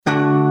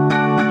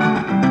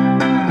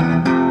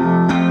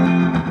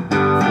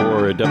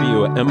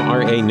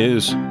WMRA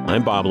News.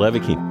 I'm Bob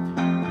Levicki.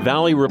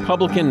 Valley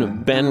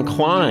Republican Ben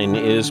Cline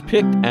is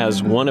picked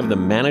as one of the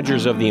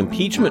managers of the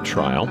impeachment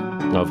trial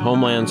of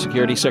Homeland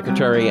Security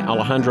Secretary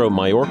Alejandro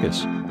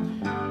Mayorkas.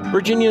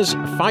 Virginia's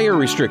fire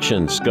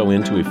restrictions go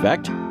into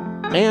effect.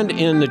 And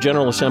in the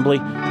General Assembly,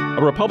 a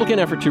Republican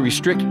effort to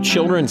restrict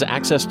children's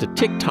access to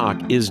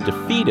TikTok is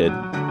defeated.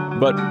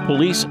 But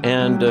police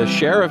and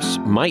sheriffs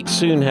might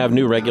soon have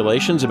new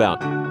regulations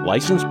about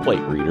license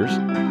plate readers.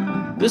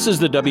 This is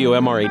the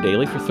WMRA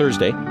Daily for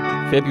Thursday,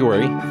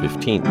 February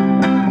 15th.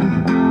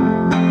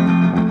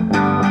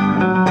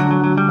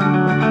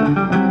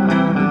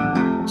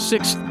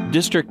 6th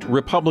District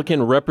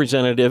Republican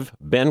Representative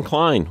Ben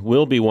Cline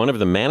will be one of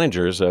the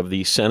managers of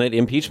the Senate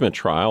impeachment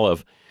trial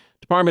of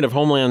Department of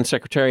Homeland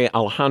Secretary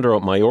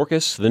Alejandro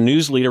Mayorkas. The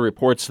news leader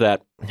reports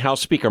that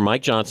House Speaker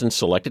Mike Johnson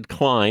selected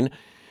Cline,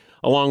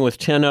 along with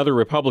 10 other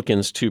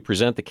Republicans, to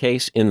present the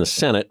case in the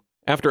Senate.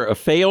 After a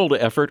failed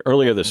effort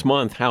earlier this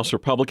month, House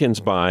Republicans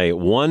by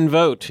one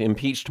vote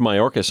impeached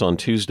Mayorkas on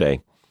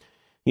Tuesday.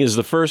 He is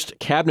the first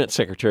cabinet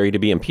secretary to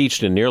be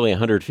impeached in nearly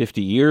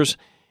 150 years.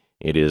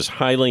 It is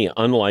highly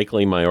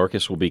unlikely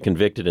Mayorkas will be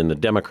convicted in the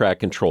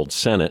Democrat-controlled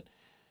Senate.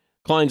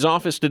 Cline's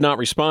office did not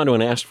respond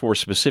when asked for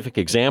specific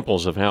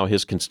examples of how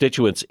his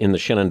constituents in the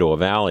Shenandoah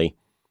Valley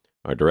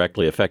are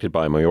directly affected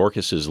by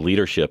Mayorkas'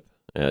 leadership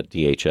at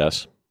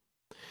DHS.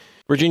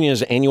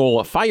 Virginia's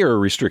annual fire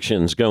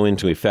restrictions go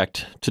into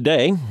effect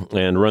today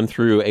and run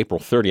through April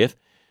 30th.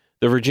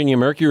 The Virginia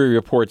Mercury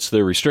reports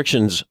the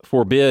restrictions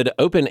forbid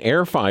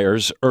open-air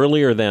fires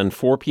earlier than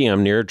 4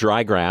 p.m. near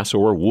dry grass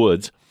or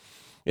woods.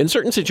 In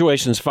certain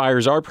situations,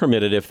 fires are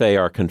permitted if they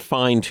are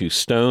confined to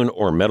stone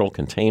or metal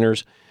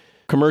containers.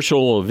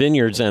 Commercial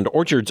vineyards and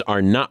orchards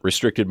are not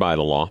restricted by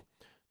the law.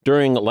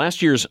 During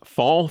last year's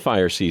fall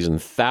fire season,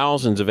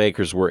 thousands of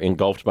acres were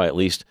engulfed by at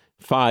least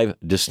 5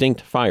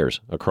 distinct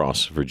fires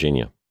across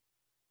Virginia.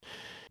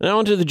 Now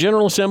on to the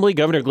General Assembly.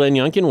 Governor Glenn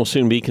Youngkin will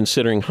soon be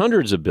considering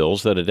hundreds of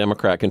bills that a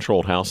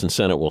Democrat-controlled House and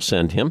Senate will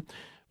send him.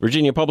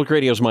 Virginia Public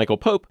Radio's Michael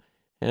Pope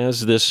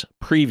has this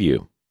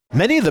preview.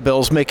 Many of the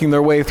bills making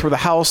their way through the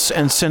House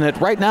and Senate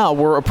right now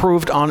were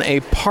approved on a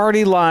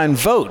party line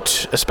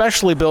vote,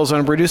 especially bills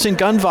on reducing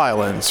gun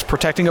violence,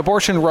 protecting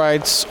abortion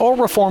rights, or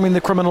reforming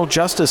the criminal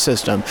justice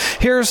system.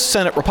 Here's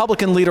Senate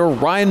Republican leader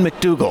Ryan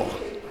McDougal.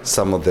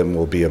 Some of them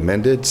will be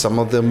amended, some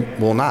of them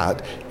will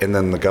not, and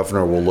then the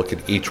governor will look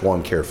at each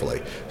one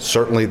carefully.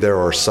 Certainly there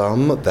are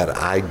some that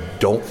I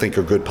don't think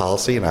are good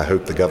policy, and I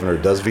hope the governor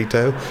does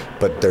veto,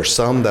 but there's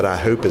some that I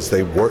hope as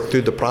they work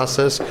through the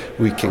process,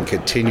 we can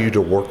continue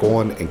to work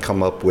on and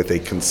come up with a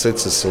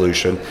consensus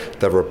solution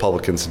that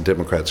Republicans and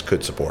Democrats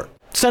could support.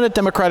 Senate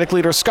Democratic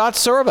leader Scott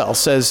Survell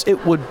says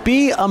it would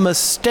be a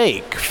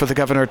mistake for the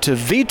governor to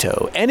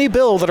veto any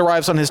bill that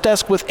arrives on his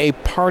desk with a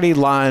party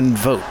line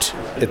vote.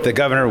 If the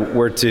governor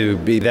were to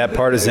be that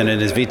partisan in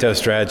his veto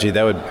strategy,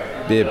 that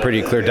would be a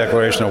pretty clear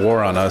declaration of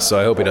war on us, so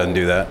I hope he doesn't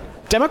do that.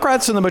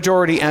 Democrats in the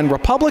majority and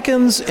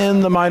Republicans in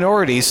the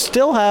minority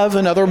still have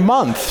another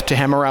month to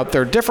hammer out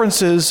their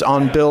differences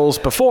on bills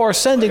before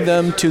sending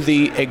them to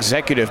the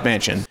executive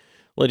mansion.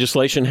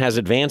 Legislation has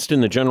advanced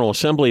in the General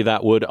Assembly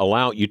that would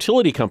allow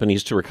utility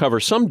companies to recover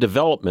some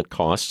development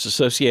costs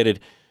associated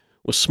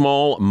with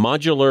small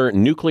modular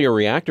nuclear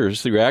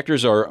reactors. The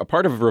reactors are a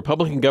part of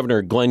Republican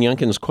Governor Glenn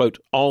Youngkin's, quote,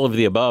 all of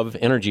the above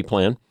energy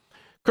plan.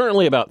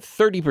 Currently, about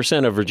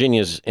 30% of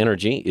Virginia's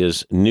energy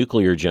is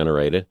nuclear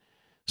generated.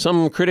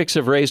 Some critics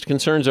have raised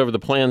concerns over the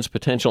plan's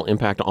potential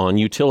impact on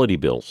utility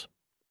bills.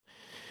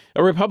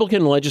 A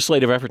Republican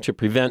legislative effort to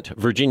prevent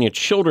Virginia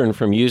children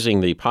from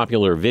using the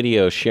popular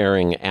video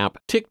sharing app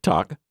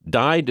TikTok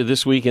died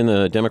this week in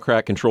the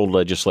Democrat-controlled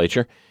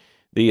legislature.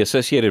 The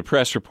Associated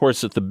Press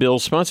reports that the bill,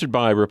 sponsored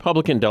by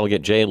Republican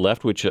Delegate Jay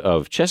Leftwich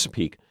of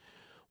Chesapeake,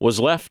 was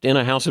left in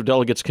a House of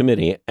Delegates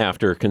committee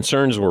after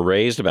concerns were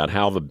raised about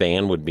how the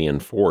ban would be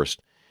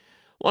enforced.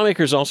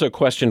 Lawmakers also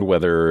questioned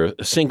whether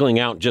singling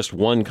out just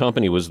one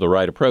company was the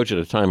right approach at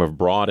a time of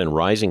broad and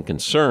rising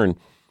concern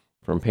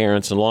from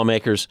parents and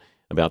lawmakers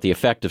about the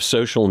effect of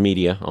social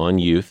media on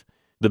youth.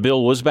 The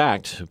bill was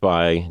backed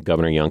by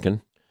Governor Youngkin.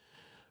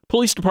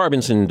 Police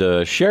departments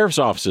and sheriff's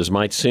offices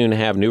might soon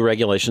have new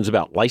regulations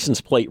about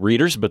license plate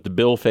readers, but the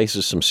bill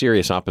faces some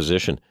serious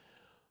opposition.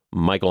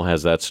 Michael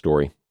has that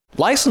story.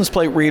 License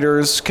plate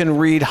readers can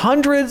read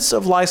hundreds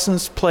of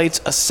license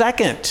plates a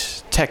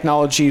second.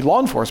 Technology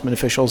law enforcement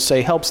officials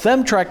say helps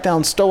them track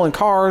down stolen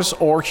cars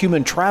or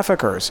human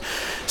traffickers.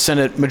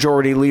 Senate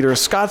Majority Leader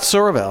Scott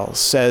Survell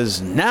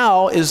says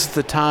now is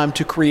the time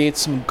to create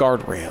some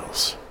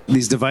guardrails.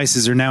 These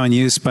devices are now in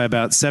use by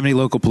about 70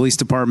 local police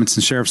departments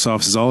and sheriff's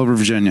offices all over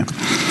Virginia.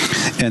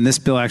 And this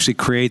bill actually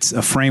creates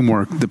a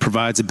framework that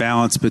provides a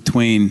balance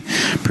between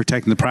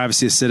protecting the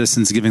privacy of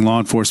citizens and giving law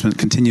enforcement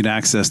continued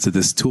access to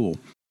this tool.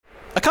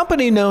 A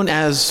company known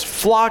as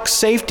Flock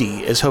Safety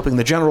is hoping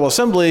the General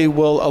Assembly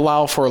will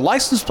allow for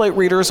license plate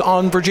readers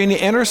on Virginia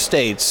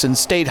interstates and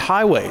state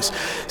highways.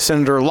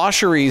 Senator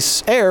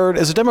LaCherice Aird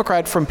is a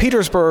Democrat from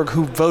Petersburg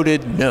who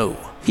voted no.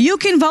 You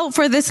can vote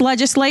for this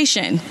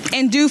legislation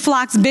and do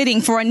Flock's bidding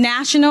for a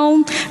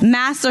national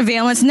mass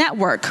surveillance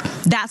network.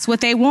 That's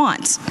what they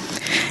want.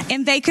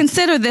 And they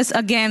consider this,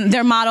 again,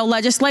 their model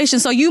legislation.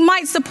 So you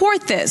might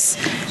support this,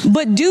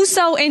 but do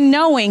so in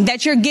knowing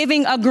that you're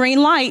giving a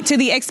green light to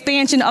the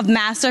expansion of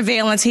mass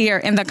surveillance here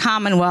in the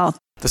Commonwealth.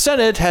 The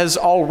Senate has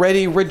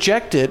already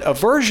rejected a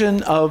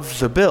version of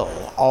the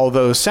bill,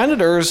 although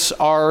senators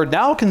are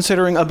now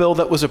considering a bill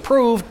that was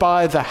approved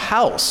by the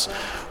House.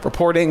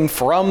 Reporting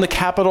from the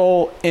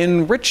Capitol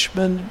in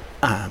Richmond,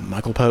 I'm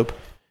Michael Pope.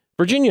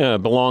 Virginia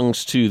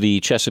belongs to the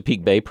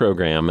Chesapeake Bay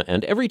program,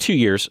 and every 2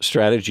 years,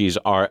 strategies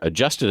are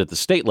adjusted at the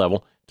state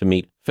level to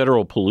meet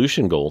federal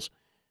pollution goals.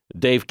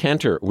 Dave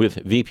Kenter with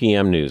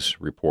VPM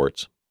News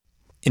reports.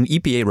 An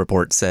EPA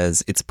report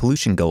says its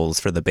pollution goals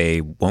for the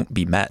Bay won't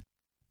be met.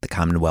 The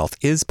Commonwealth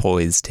is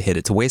poised to hit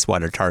its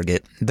wastewater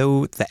target,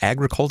 though the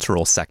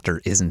agricultural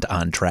sector isn't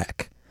on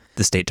track.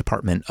 The State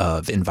Department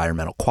of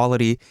Environmental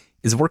Quality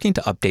is working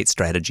to update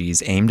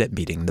strategies aimed at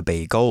meeting the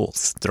Bay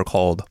goals. They're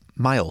called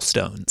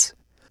milestones.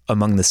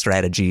 Among the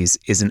strategies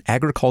is an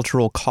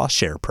agricultural cost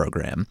share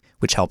program,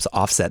 which helps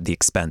offset the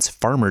expense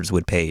farmers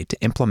would pay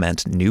to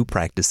implement new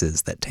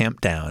practices that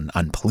tamp down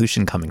on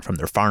pollution coming from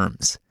their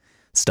farms.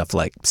 Stuff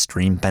like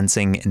stream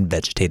fencing and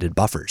vegetated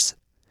buffers.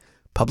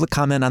 Public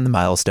comment on the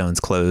milestones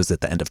closed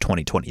at the end of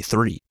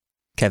 2023.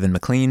 Kevin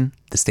McLean,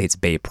 the state's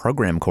Bay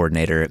program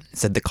coordinator,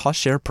 said the cost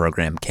share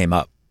program came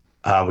up.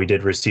 We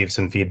did receive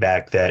some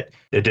feedback that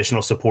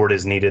additional support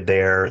is needed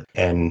there,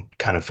 and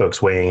kind of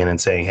folks weighing in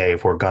and saying, hey,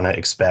 if we're going to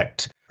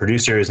expect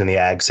producers in the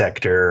ag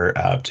sector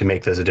to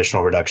make those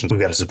additional reductions, we've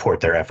got to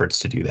support their efforts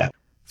to do that.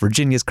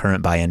 Virginia's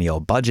current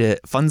biennial budget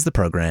funds the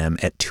program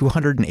at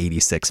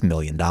 $286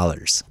 million.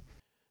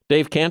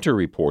 Dave Cantor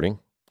reporting.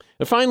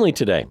 And finally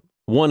today,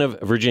 one of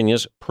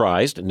Virginia's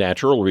prized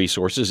natural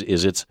resources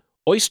is its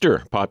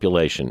oyster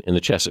population in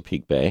the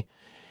Chesapeake Bay.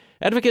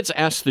 Advocates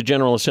asked the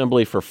General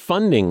Assembly for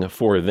funding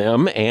for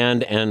them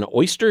and an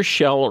oyster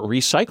shell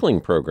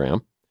recycling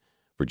program.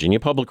 Virginia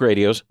Public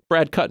Radio's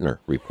Brad Kuttner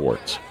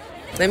reports.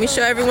 Let me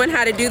show everyone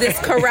how to do this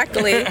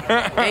correctly.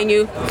 And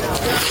you...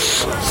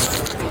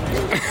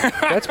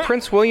 That's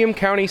Prince William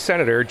County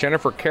Senator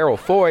Jennifer Carroll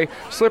Foy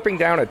slipping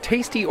down a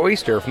tasty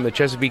oyster from the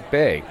Chesapeake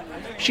Bay.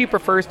 She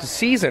prefers to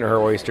season her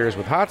oysters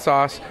with hot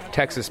sauce,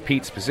 Texas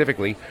Pete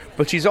specifically,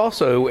 but she's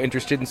also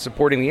interested in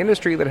supporting the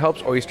industry that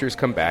helps oysters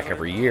come back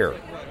every year.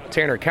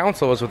 Tanner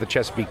Council is with the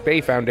Chesapeake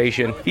Bay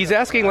Foundation. He's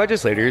asking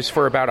legislators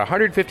for about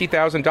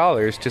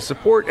 $150,000 to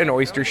support an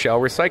oyster shell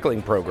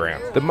recycling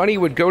program. The money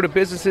would go to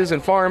businesses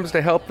and farms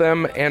to help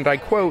them, and I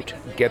quote,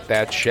 get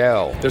that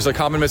shell. There's a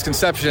common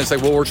misconception. It's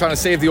like, well, we're trying to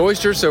save the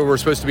oysters, so we're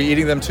supposed to be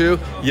eating them too.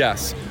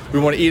 Yes. We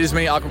want to eat as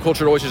many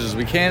aquaculture oysters as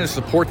we can and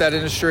support that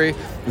industry.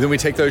 Then we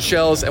take those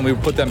shells and we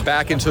put them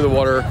back into the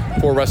water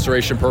for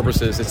restoration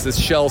purposes. It's this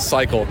shell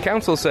cycle.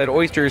 Council said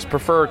oysters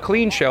prefer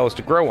clean shells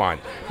to grow on,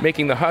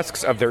 making the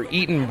husks of their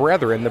eaten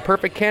brethren the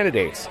perfect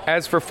candidates.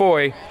 As for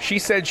Foy, she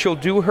said she'll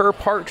do her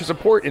part to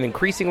support an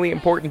increasingly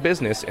important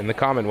business in the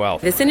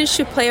Commonwealth. The Senate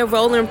should play a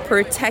role in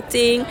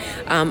protecting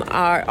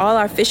all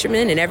our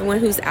fishermen and everyone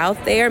who's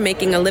out there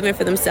making a living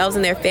for themselves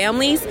and their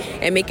families,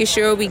 and making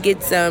sure we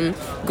get some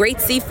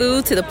great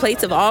seafood to the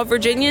plates of all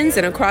Virginians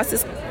and across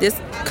this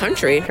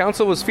country.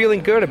 Council was feeling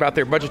good about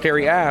their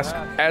budgetary ask.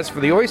 As for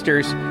the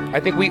oysters, I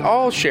think we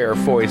all share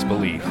Foy's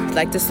belief.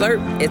 Like to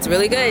slurp, it's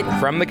really good.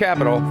 From the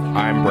Capitol,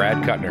 I'm Brad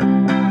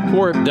Kuttner.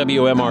 For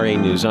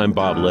WMRA News, I'm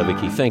Bob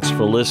Levicki. Thanks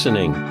for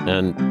listening,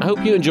 and I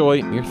hope you enjoy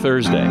your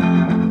Thursday.